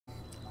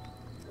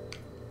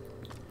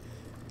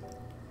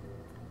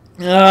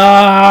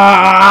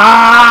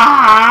Ah,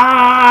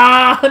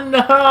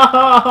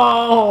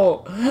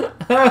 no!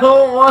 I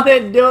don't want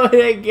to do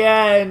it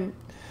again.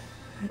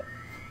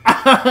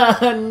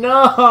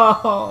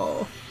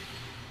 No!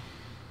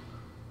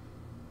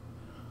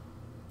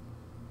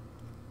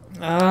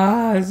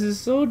 Ah, this is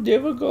so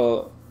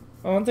difficult.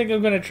 I don't think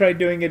I'm gonna try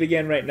doing it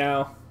again right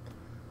now.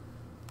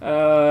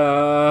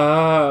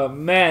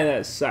 Man,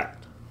 that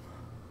sucked.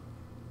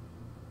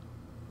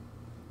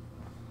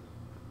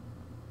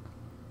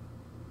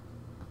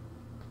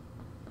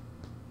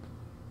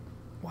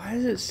 Why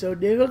is it so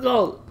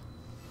difficult?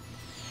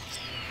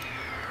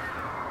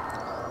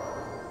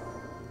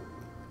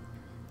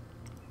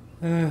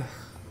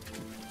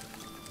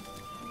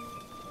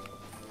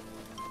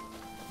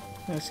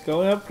 Let's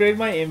go and upgrade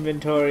my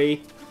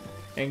inventory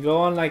and go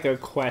on like a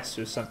quest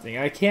or something.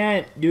 I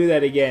can't do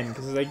that again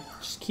because I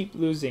just keep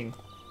losing.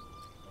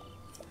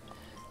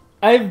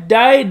 I've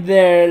died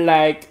there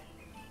like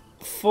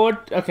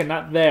okay,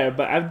 not there,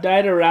 but I've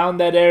died around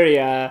that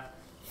area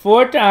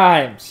 4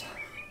 times.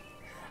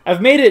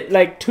 I've made it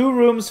like 2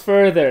 rooms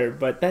further,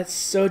 but that's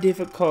so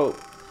difficult.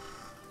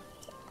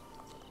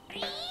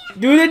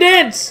 Do the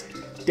dance!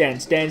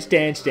 Dance, dance,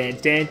 dance,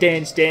 dance, dance,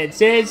 dance, dance,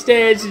 dance,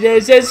 dance,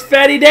 dance, dance,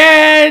 fatty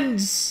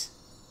dance!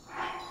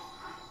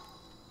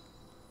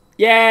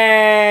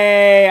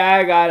 Yay!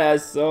 I got a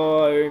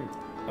sword.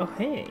 Oh,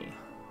 hey.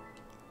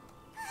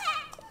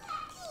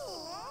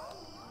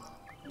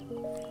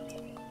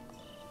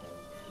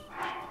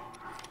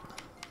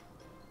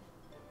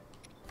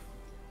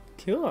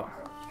 Cool.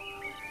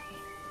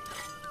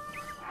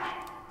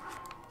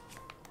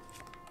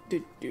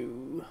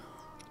 Do-do.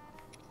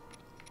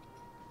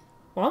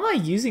 Why am I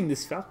using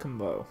this falcon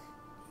bow?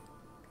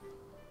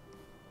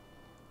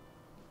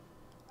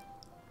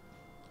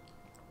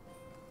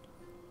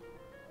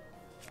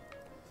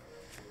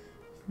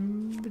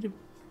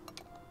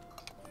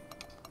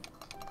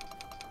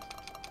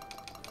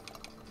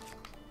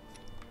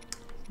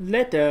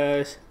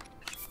 Letters.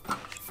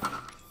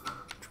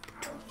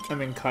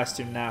 I'm in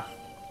costume now.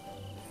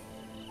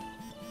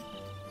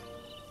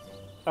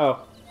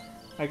 Oh,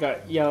 I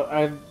got yell.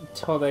 I'm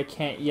told I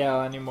can't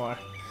yell anymore.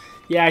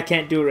 Yeah, I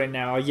can't do it right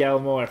now. I'll yell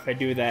more if I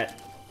do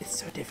that. It's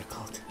so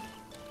difficult.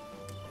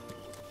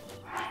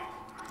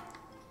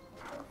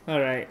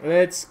 Alright,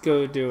 let's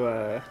go do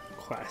a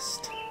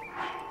quest.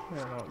 I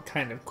don't know what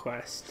kind of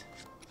quest.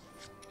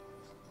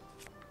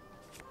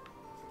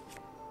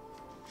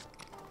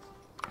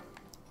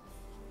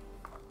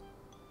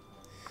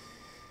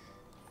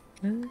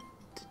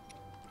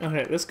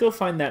 Okay, let's go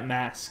find that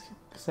mask.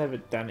 Because I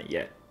haven't done it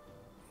yet.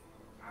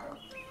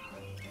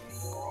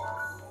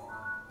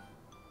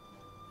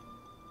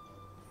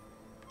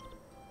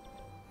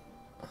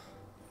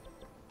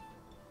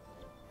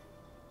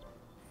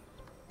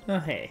 Oh,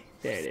 hey,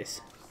 there it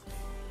is.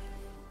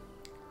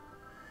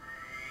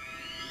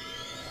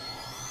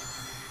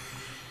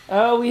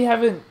 Oh, we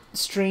haven't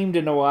streamed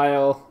in a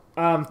while.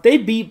 They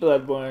beat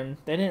Bloodborne.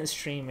 They didn't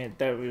stream it.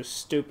 That was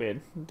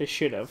stupid. They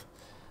should have.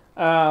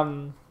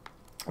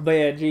 But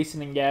yeah,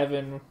 Jason and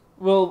Gavin.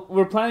 Well,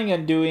 we're planning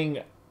on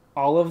doing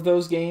all of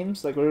those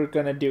games. Like, we're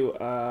gonna do,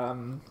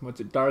 what's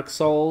it, Dark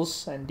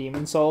Souls and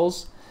Demon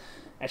Souls.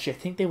 Actually, I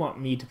think they want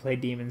me to play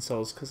Demon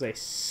Souls because I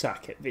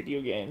suck at video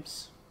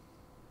games.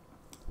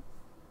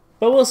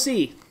 But we'll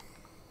see.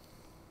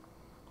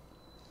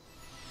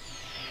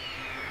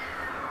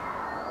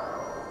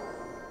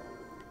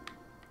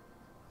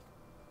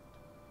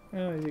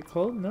 Oh, is it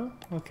cold? No?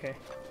 Okay.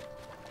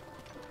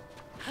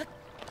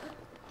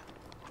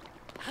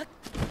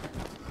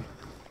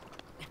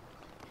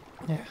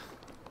 Yeah.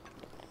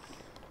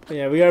 But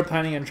yeah, we are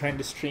planning on trying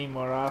to stream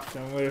more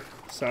often. We're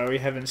sorry we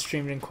haven't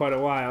streamed in quite a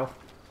while.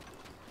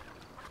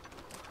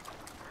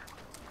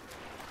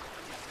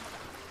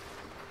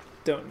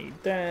 Don't need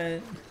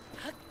that.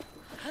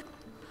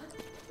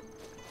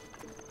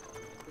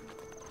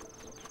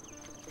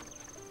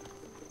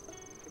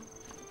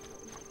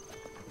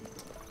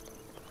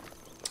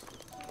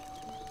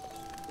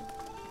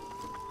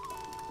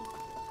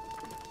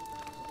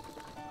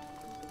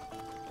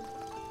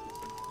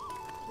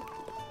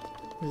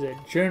 There's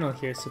a journal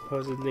here,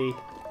 supposedly.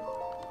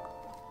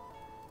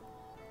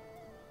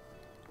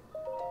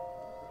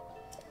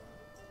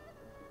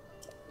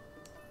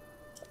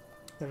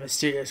 The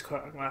mysterious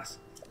glass.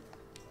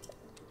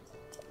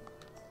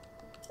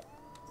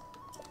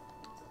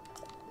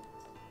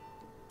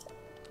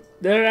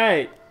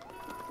 Alright.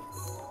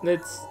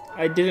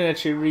 I didn't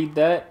actually read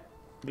that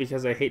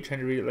because I hate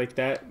trying to read it like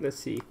that. Let's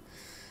see.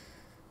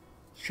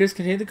 Shreds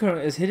contain the kernel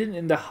is hidden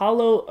in the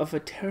hollow of a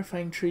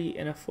terrifying tree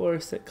in a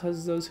forest that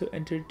causes those who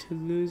enter to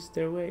lose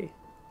their way.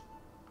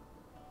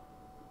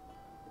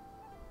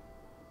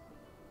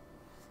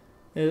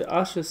 It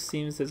also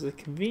seems as a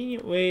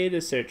convenient way to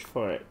search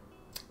for it.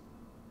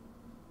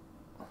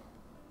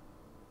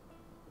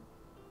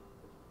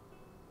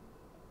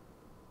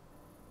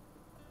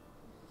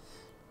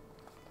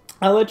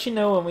 I'll let you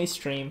know when we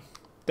stream.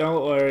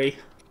 Don't worry.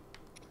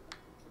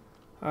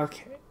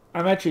 Okay.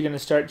 I'm actually going to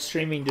start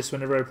streaming just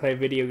whenever I play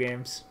video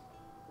games.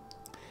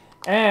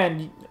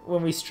 And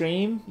when we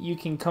stream, you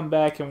can come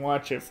back and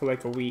watch it for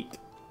like a week.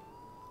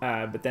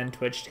 But then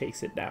Twitch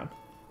takes it down.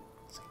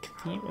 So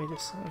convenient way to...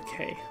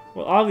 Okay.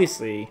 Well,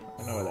 obviously,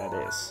 I know what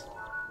that is.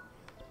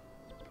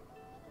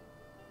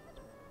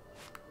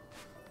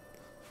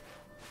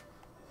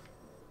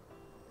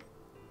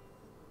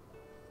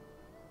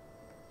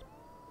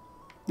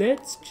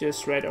 Let's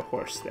just ride a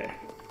horse there.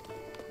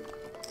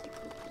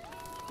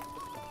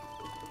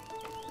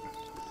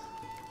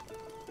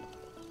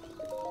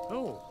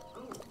 Oh.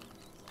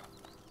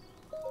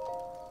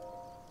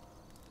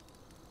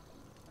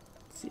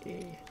 Let's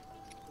see.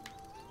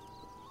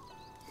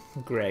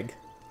 Greg.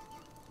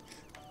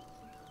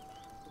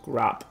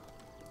 Grop.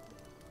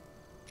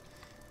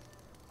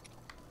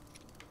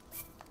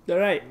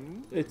 Alright,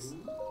 it's...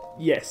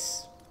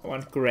 Yes, I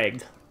want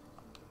Greg.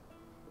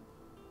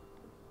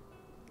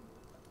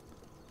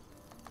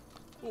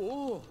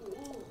 Oh.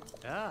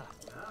 Yeah.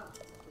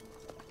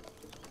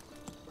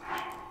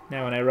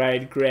 Now when I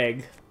ride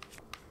Greg,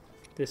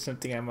 there's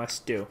something I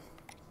must do.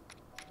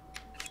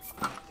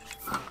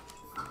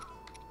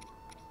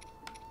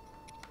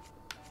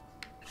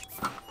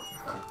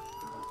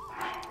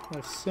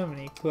 There's so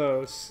many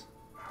clothes.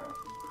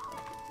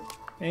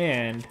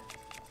 And...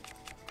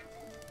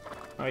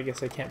 Oh, I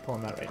guess I can't pull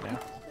him out right now.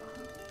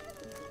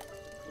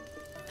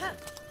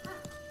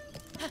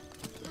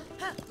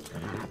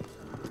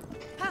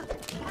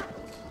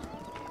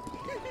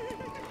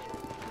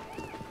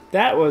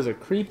 That was a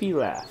creepy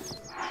laugh.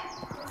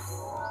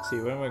 Let's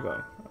see, where am I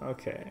going?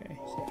 Okay,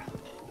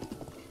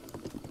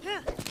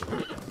 yeah.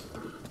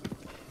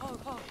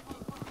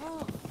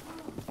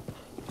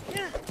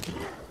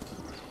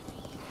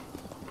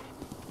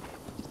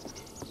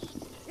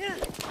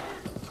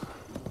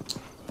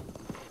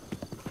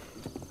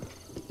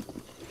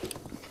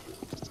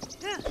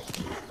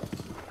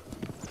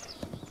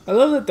 I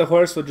love that the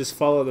horse will just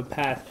follow the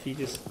path if you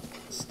just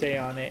stay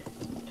on it.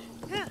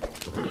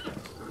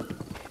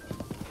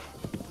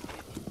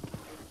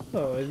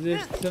 Oh, is there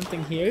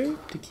something here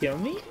to kill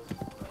me?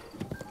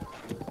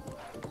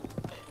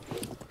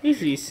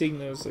 Usually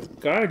signals a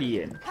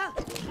guardian. I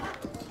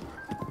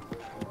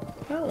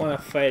don't want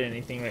to fight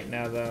anything right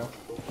now, though.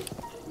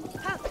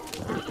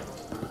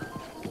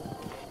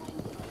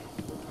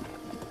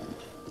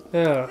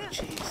 Oh,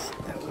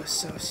 jeez. That was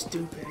so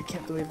stupid. I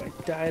can't believe I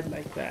died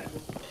like that.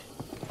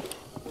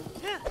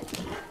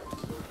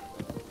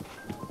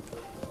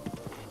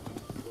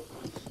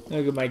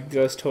 Look at my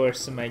ghost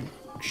horse and my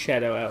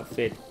shadow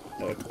outfit.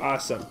 They look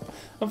awesome.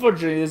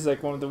 Unfortunately, this is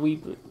like one of the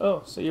weak...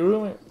 Oh, so you're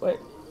ruining... Wait.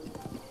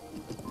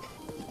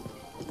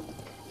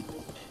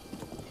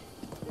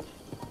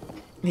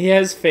 He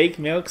has fake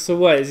milk, so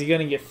what? Is he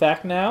gonna get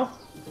fat now?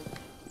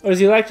 Or is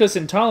he lactose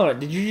intolerant?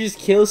 Did you just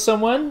kill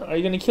someone? Or are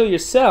you gonna kill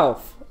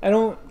yourself? I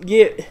don't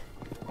get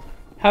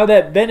how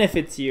that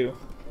benefits you.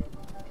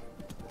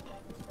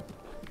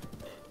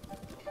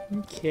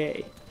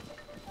 Okay.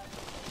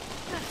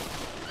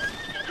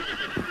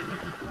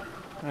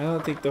 I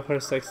don't think the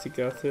horse likes to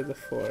go through the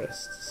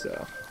forest,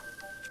 so...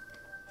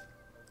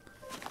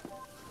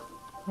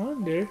 I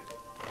wonder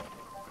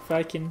if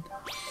I can...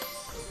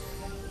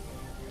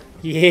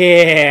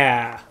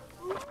 Yeah!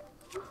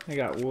 I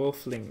got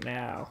Wolfling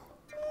now.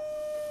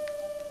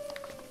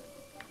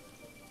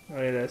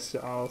 Alright, that's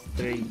all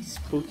three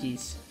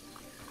spookies.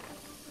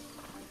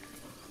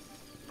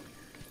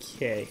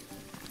 Okay.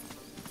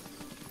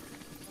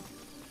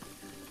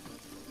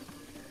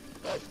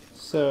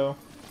 So...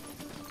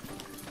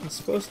 I'm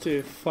supposed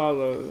to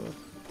follow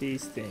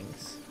these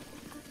things.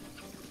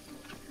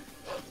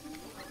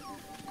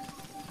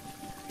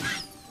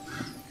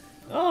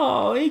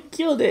 Oh, he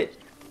killed it!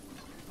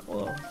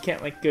 Well,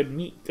 can't let good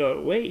meat go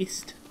to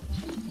waste.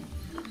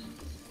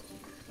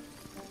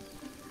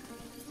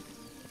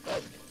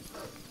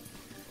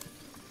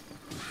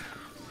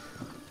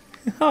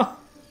 Oh,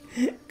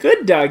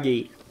 good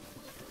doggy!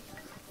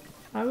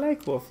 I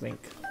like Wolflink.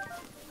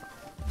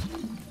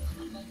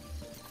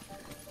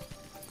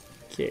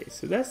 Okay,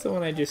 so that's the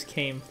one I just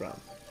came from.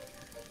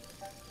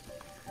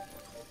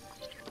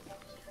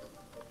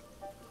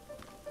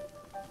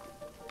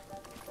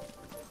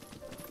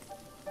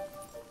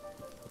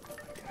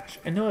 Gosh,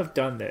 I know I've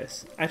done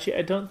this. Actually,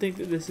 I don't think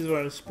that this is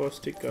where I'm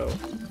supposed to go.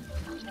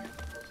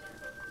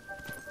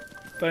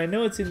 But I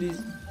know it's in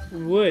these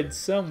woods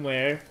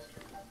somewhere.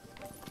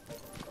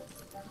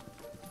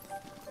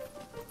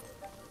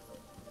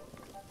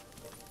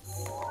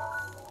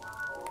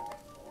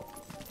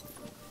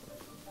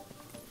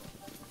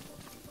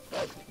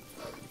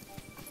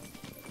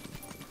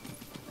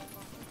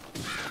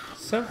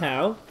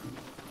 Somehow,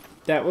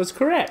 that was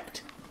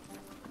correct.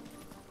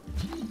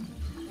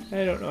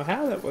 I don't know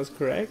how that was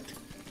correct.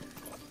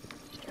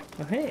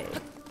 Oh, hey.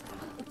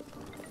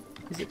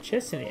 There's a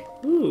chest in here.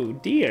 Ooh,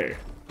 deer.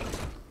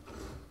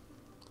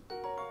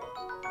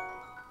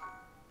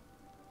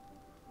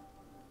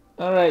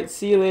 Alright,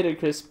 see you later,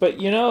 Chris. But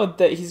you know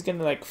that he's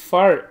gonna, like,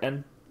 fart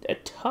a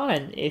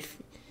ton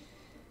if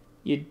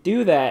you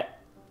do that.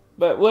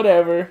 But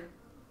whatever.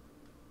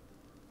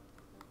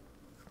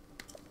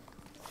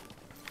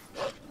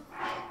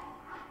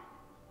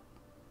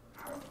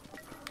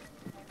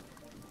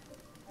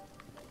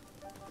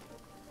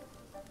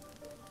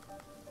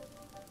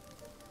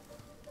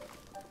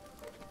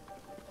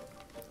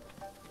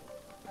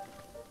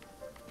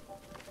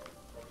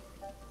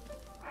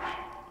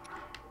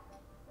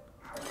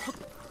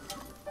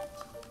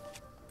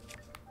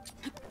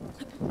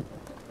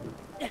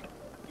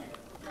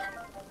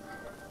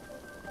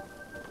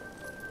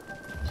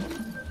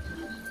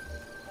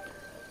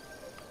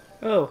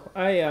 Oh,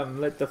 I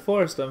lit the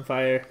forest on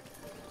fire.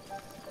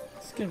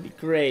 It's gonna be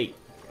great.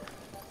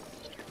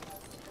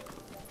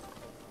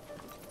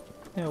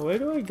 Now where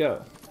do I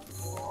go?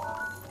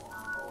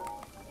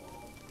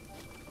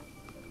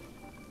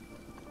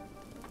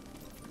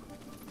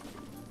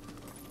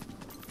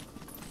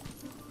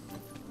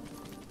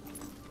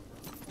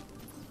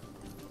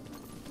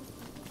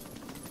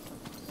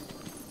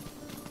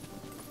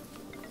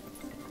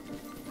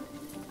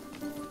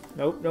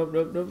 Nope, nope,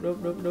 nope, nope, nope,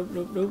 nope, nope,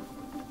 nope, nope.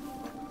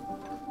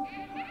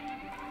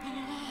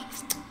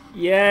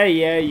 Yeah,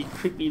 you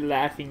creepy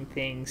laughing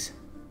things.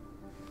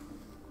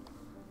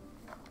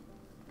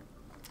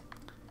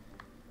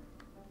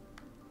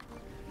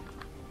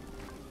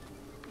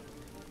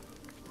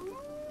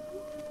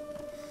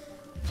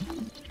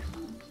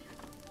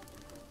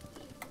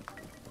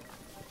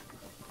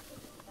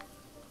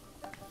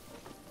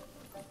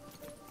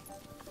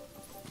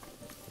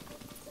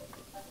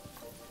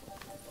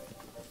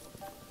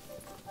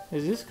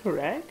 Is this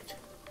correct?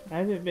 I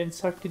haven't been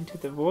sucked into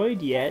the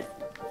void yet.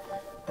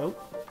 Nope.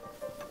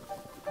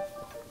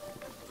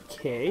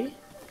 Okay.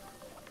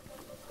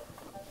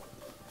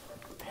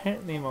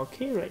 Apparently I'm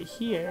okay right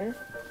here.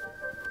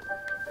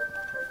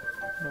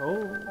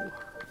 No.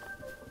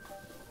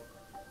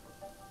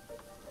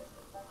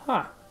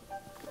 Huh.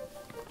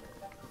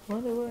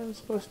 Wonder where I'm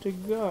supposed to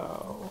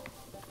go.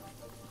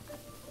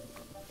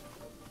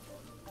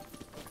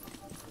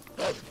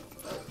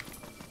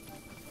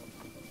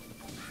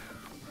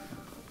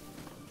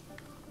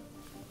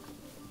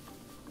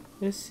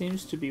 This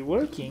seems to be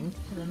working,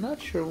 and I'm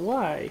not sure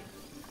why.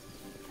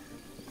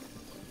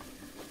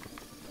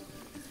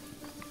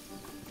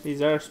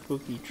 These are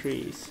spooky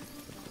trees.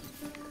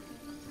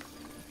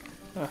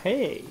 Oh,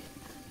 hey!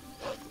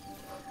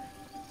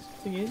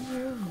 Something in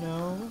here?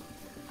 No.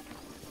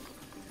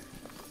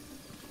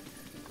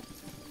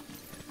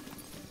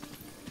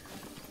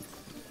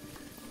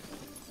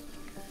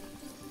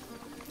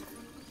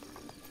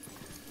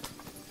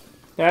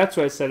 That's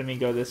why it's letting me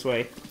go this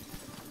way.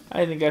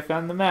 I think I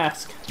found the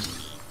mask.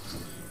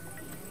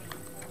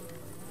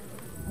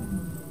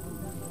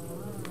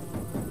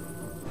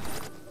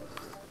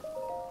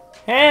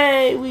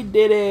 Hey, we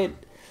did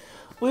it!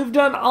 We've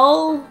done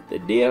all the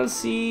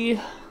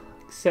DLC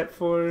except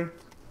for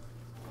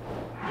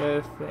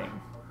the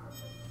thing.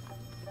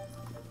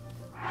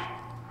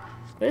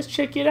 Let's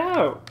check it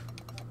out.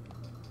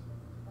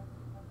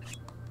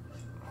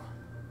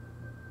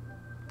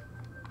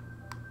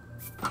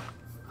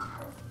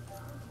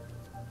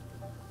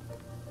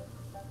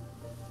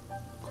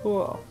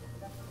 Cool.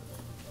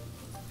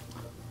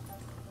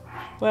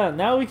 Well,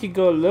 now we could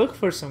go look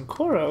for some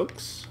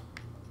Koroks.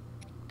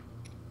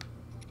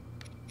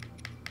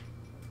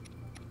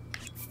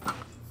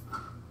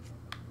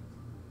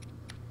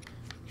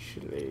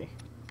 Actually,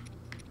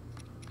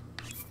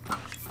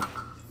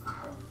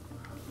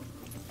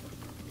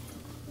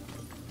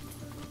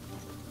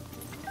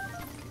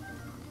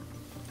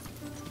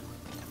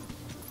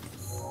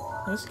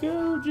 let's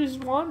go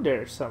just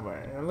wander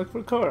somewhere and look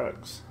for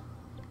Koroks.